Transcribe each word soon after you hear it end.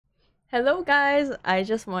Hello guys, I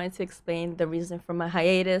just wanted to explain the reason for my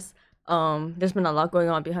hiatus. There's been a lot going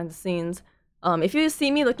on behind the scenes. If you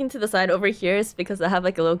see me looking to the side over here, it's because I have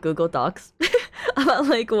like a little Google Docs about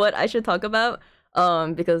like what I should talk about.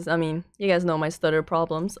 Because I mean, you guys know my stutter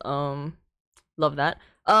problems. Love that.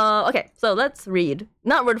 Okay, so let's read.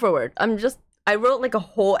 Not word for word. I wrote like a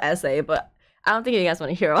whole essay, but I don't think you guys want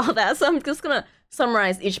to hear all that, so I'm just gonna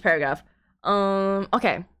summarize each paragraph.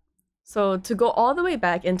 Okay. So to go all the way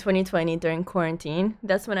back in 2020 during quarantine,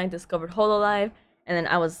 that's when I discovered Hololive, and then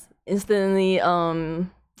I was instantly I don't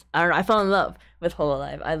know, I fell in love with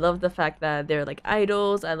Hololive. I love the fact that they're like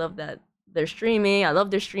idols. I love that they're streaming. I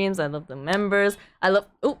love their streams. I love the members. I love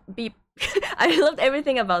beep. I loved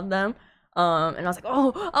everything about them. And I was like,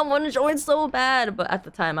 oh, I want to join so bad, but at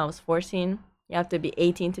the time I was 14. You have to be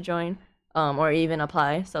 18 to join, or even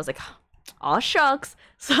apply. So I was like, aw shucks.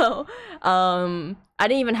 So I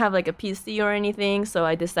didn't even have like a PC or anything, so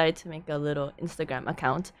I decided to make a little Instagram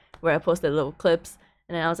account where I posted little clips,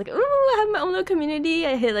 and then I was like, ooh, I have my own little community.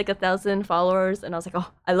 I hit like 1,000 followers, and I was like,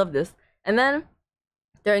 oh, I love this. And then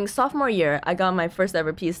during sophomore year, I got my first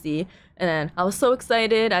ever PC, and then I was so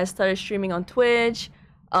excited. I started streaming on Twitch,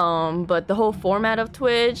 but the whole format of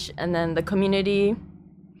Twitch and then the community.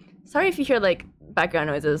 Sorry if you hear like background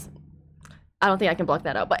noises. I don't think I can block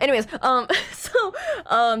that out. But anyways,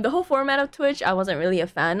 the whole format of Twitch I wasn't really a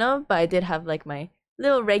fan of, but I did have like my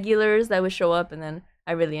little regulars that would show up, and then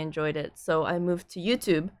I really enjoyed it. So I moved to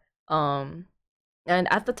YouTube. And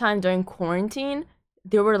at the time during quarantine,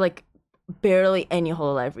 there were like barely any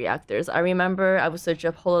Hololive reactors. I remember I would search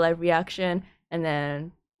up Hololive reaction and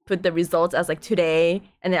then put the results as like today,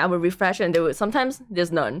 and then I would refresh and there would sometimes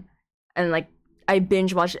there's none. And like I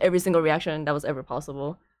binge watched every single reaction that was ever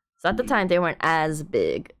possible. So at the time, they weren't as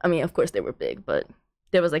big. I mean, of course, they were big, but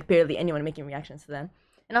there was like barely anyone making reactions to them.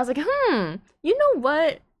 And I was like, you know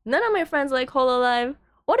what? None of my friends like Hololive.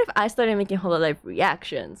 What if I started making Hololive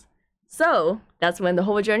reactions? So that's when the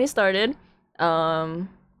whole journey started. And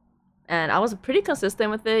I was pretty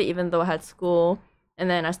consistent with it, even though I had school.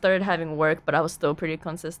 And then I started having work, but I was still pretty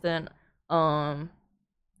consistent. It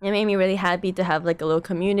made me really happy to have like a little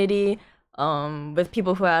community with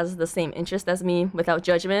people who has the same interest as me without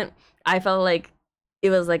judgment. I felt like it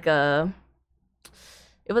was like a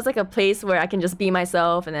place where I can just be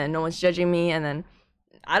myself, and then no one's judging me, and then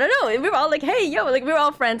I don't know, we were all like, hey yo, like we were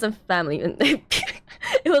all friends and family, and it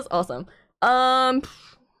was awesome. I'm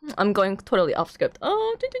going totally off script.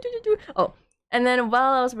 Oh, and then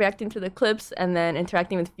while I was reacting to the clips and then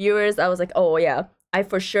interacting with viewers, I was like, oh yeah, I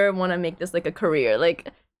for sure want to make this like a career. Like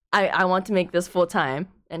I want to make this full time.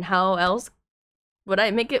 And how else would I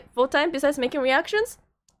make it full time besides making reactions?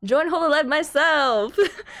 Join Hololive myself.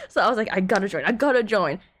 So I was like, I gotta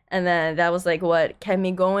join. And then that was like what kept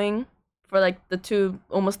me going for like the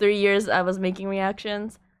almost 3 years I was making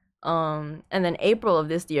reactions. And then April of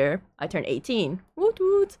this year, I turned 18. Woot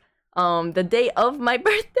woot. The day of my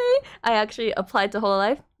birthday, I actually applied to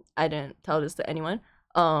Hololive. I didn't tell this to anyone.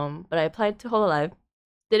 But I applied to Hololive,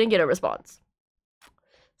 didn't get a response.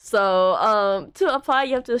 So, to apply,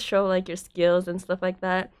 you have to show like your skills and stuff like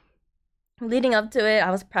that. Leading up to it, I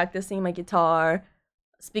was practicing my guitar,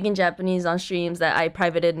 speaking Japanese on streams that I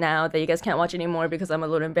privated now that you guys can't watch anymore because I'm a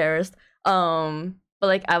little embarrassed. But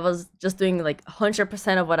like I was just doing like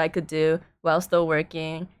 100% of what I could do while still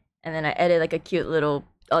working, and then I edited like a cute little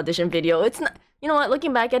audition video. It's not, you know what?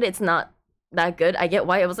 Looking back at it, it's not that good. I get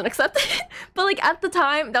why it wasn't accepted, but like at the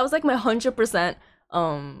time, that was like my 100%.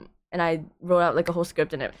 And I wrote out like a whole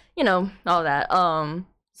script and it, all that.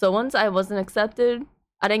 So once I wasn't accepted,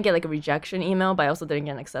 I didn't get like a rejection email, but I also didn't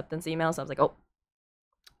get an acceptance email. So I was like, oh,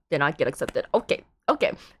 did not get accepted. Okay.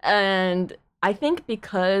 And I think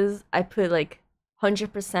because I put like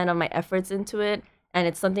 100% of my efforts into it, and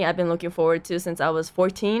it's something I've been looking forward to since I was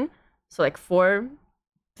 14. So like 4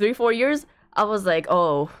 years, I was like,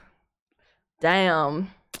 oh,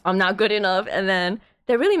 damn, I'm not good enough. And then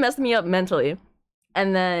that really messed me up mentally.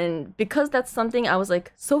 And then because that's something I was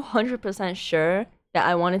like so 100% sure that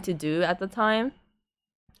I wanted to do at the time,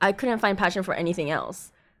 I couldn't find passion for anything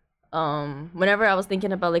else. Whenever I was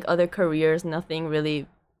thinking about like other careers, nothing really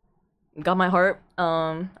got my heart.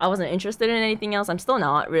 I wasn't interested in anything else. I'm still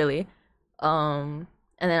not really. And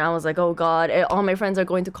then I was like, oh god, all my friends are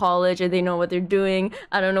going to college and they know what they're doing.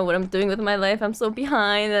 I don't know what I'm doing with my life. I'm so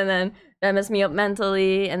behind. And then that messed me up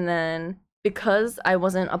mentally. And then because I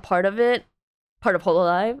wasn't a part of it, part of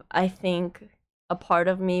Hololive, I think a part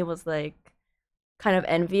of me was like kind of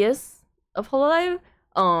envious of Hololive,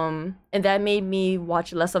 and that made me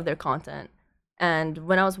watch less of their content. And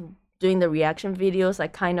when I was doing the reaction videos, I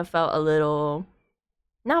kind of felt a little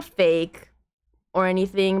not fake, or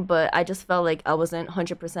anything, but I just felt like I wasn't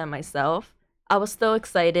 100% myself. I was still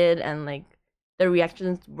excited and like the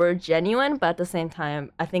reactions were genuine, but at the same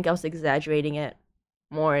time, I think I was exaggerating it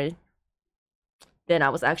more than I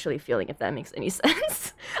was actually feeling, if that makes any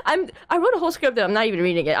sense. I wrote a whole script that I'm not even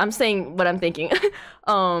reading it. I'm saying what I'm thinking.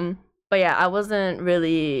 But yeah, I wasn't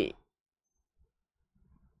really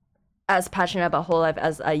as passionate about whole life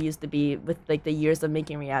as I used to be with like the years of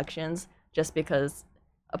making reactions, just because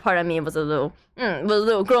a part of me was a little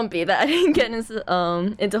grumpy that I didn't get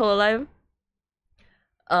into whole life.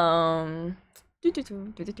 Um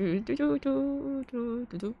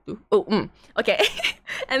okay.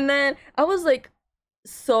 And then I was like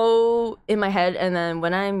so in my head, and then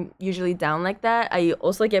when I'm usually down like that, I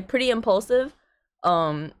also get pretty impulsive.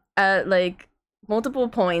 At like multiple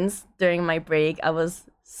points during my break, I was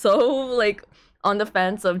so like on the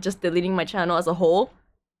fence of just deleting my channel as a whole,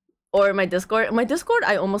 or my Discord. My Discord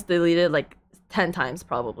I almost deleted like 10 times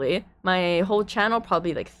probably. My whole channel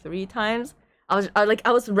probably like 3 times. I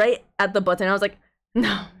was right at the button. I was like,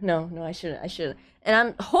 no, I shouldn't.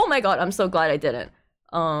 And oh my god, I'm so glad I didn't.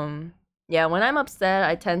 Yeah, when I'm upset,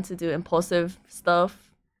 I tend to do impulsive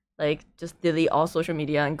stuff, like just delete all social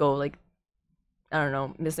media and go like, I don't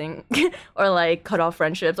know, missing, or like cut off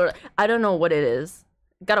friendships, or I don't know what it is.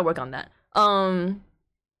 Gotta work on that.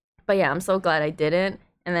 But yeah, I'm so glad I didn't.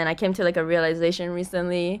 And then I came to like a realization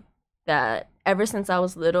recently that ever since I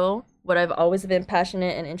was little, what I've always been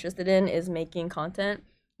passionate and interested in is making content.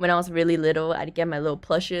 When I was really little, I'd get my little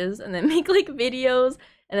plushes and then make like videos,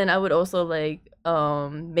 and then I would also like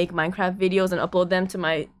make Minecraft videos and upload them to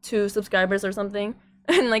my 2 subscribers or something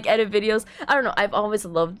and like edit videos. I don't know, I've always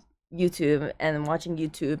loved YouTube, and watching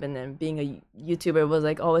YouTube and then being a YouTuber was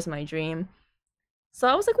like always my dream. So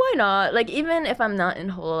I was like, why not? Like, even if I'm not in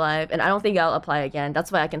Hololive, and I don't think I'll apply again,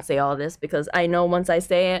 that's why I can say all this, because I know once I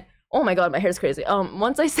say it, oh my god, my hair's crazy.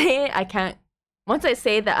 Once I say it, I can't, once I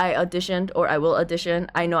say that I auditioned or I will audition,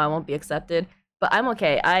 I know I won't be accepted, but I'm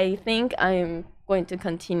okay. I think I'm going to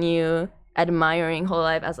continue admiring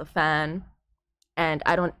Hololive as a fan, and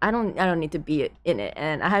I don't need to be in it.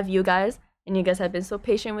 And I have you guys, and you guys have been so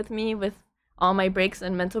patient with me with all my breaks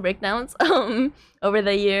and mental breakdowns over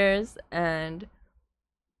the years. And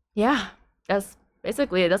yeah, that's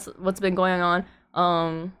basically it. That's what's been going on.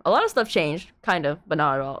 A lot of stuff changed, kind of, but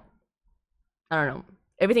not at all. I don't know.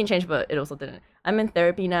 Everything changed, but it also didn't. I'm in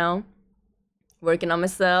therapy now, working on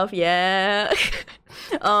myself. Yeah.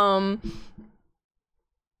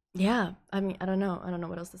 Yeah. I mean, I don't know. I don't know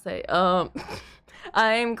what else to say.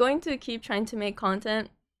 I'm going to keep trying to make content.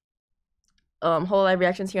 Hololive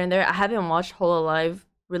reactions here and there. I haven't watched Hololive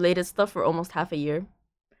related stuff for almost half a year,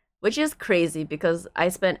 which is crazy because I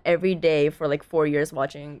spent every day for like 4 years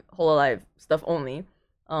watching Hololive stuff only.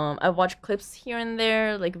 I've watched clips here and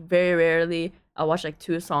there, like very rarely. I watched like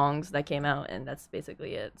 2 songs that came out, and that's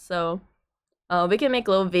basically it. So, we can make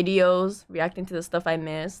little videos reacting to the stuff I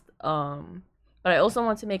missed. But I also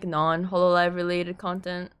want to make non-Hololive related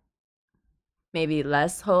content, maybe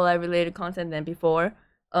less Hololive related content than before.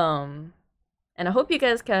 And I hope you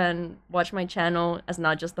guys can watch my channel as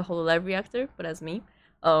not just the Hololive reactor, but as me.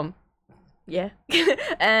 Yeah.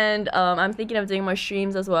 And I'm thinking of doing more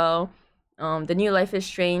streams as well. The new Life is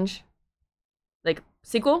Strange like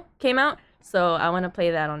sequel came out, so I want to play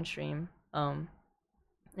that on stream. And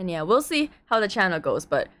yeah, we'll see how the channel goes,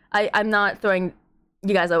 but I'm not throwing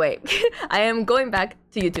you guys away. I am going back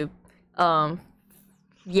to YouTube.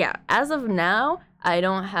 Yeah, as of now, I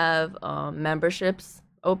don't have memberships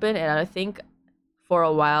open, and I think for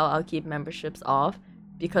a while I'll keep memberships off,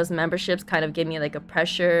 because memberships kind of give me like a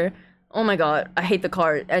pressure. Oh my god, I hate the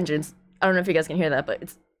car engines. I don't know if you guys can hear that, but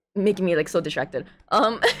it's making me like so distracted.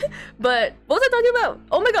 But what was I talking about?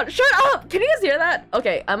 Oh my god, shut up! Can you guys hear that?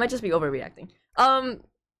 Okay, I might just be overreacting. What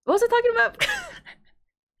was I talking about?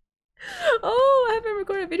 Oh, I haven't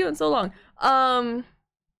recorded a video in so long.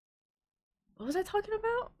 What was I talking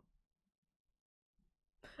about?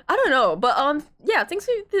 I don't know, but yeah, thanks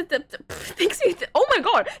for oh my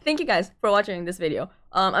god, thank you guys for watching this video.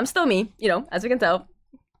 I'm still me, you know, as you can tell.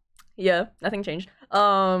 Yeah, nothing changed.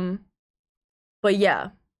 But yeah,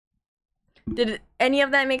 did any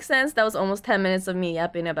of that make sense? That was almost 10 minutes of me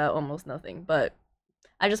yapping about almost nothing, but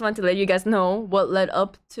I just want to let you guys know what led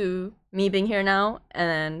up to me being here now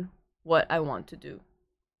and what I want to do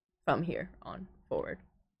from here on forward.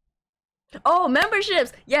 Oh,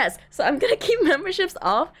 memberships! Yes! So I'm gonna keep memberships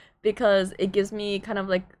off because it gives me kind of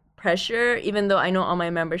like pressure, even though I know all my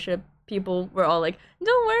membership people were all like,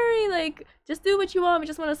 don't worry, like, just do what you want, we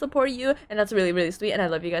just want to support you, and that's really, really sweet, and I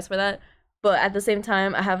love you guys for that. But at the same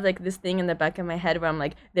time, I have like this thing in the back of my head where I'm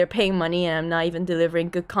like, they're paying money and I'm not even delivering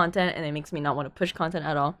good content, and it makes me not want to push content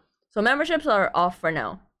at all. So memberships are off for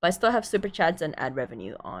now, but I still have super chats and ad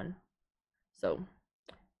revenue on. So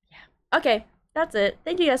yeah. Okay, that's it.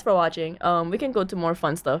 Thank you guys for watching. We can go to more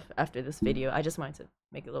fun stuff after this video. I just wanted to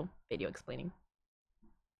make a little video explaining.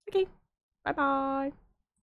 Okay, bye bye.